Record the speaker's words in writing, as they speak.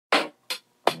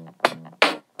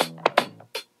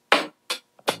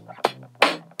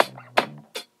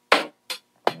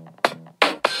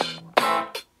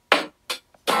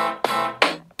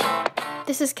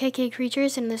This is KK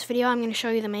Creatures, and in this video I'm going to show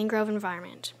you the mangrove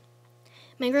environment.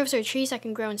 Mangroves are trees that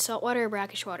can grow in saltwater or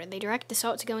brackish water. They direct the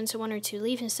salt to go into one or two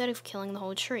leaves instead of killing the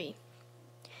whole tree.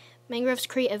 Mangroves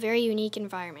create a very unique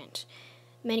environment.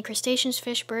 Many crustaceans,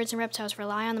 fish, birds, and reptiles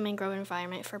rely on the mangrove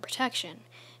environment for protection.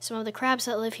 Some of the crabs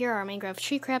that live here are mangrove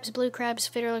tree crabs, blue crabs,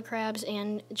 fiddler crabs,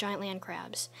 and giant land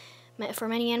crabs. For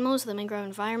many animals, the mangrove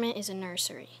environment is a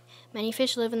nursery. Many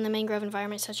fish live in the mangrove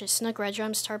environment, such as snook, red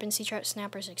drums, tarpon, sea trout,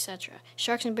 snappers, etc.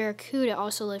 Sharks and barracuda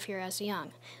also live here as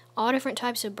young. All different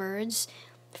types of birds,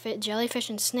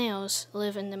 jellyfish, and snails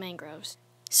live in the mangroves.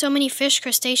 So many fish,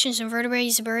 crustaceans,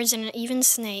 invertebrates, birds, and even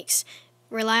snakes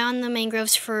rely on the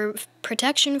mangroves for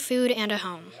protection, food, and a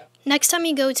home. Next time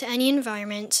you go to any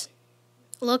environment,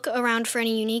 look around for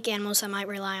any unique animals that might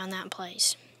rely on that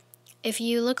place. If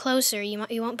you look closer, you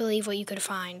won't believe what you could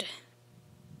find.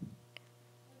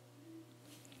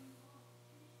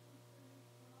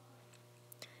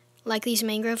 Like these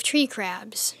mangrove tree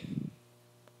crabs.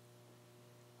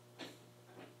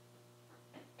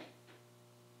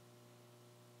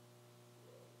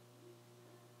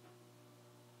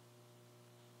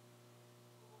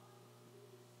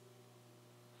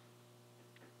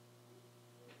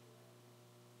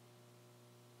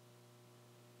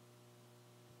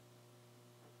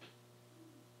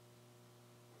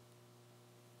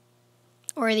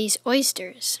 Or these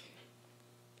oysters.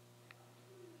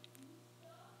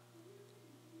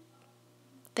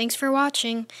 Thanks for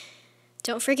watching.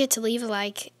 Don't forget to leave a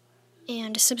like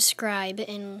and subscribe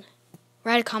and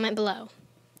write a comment below.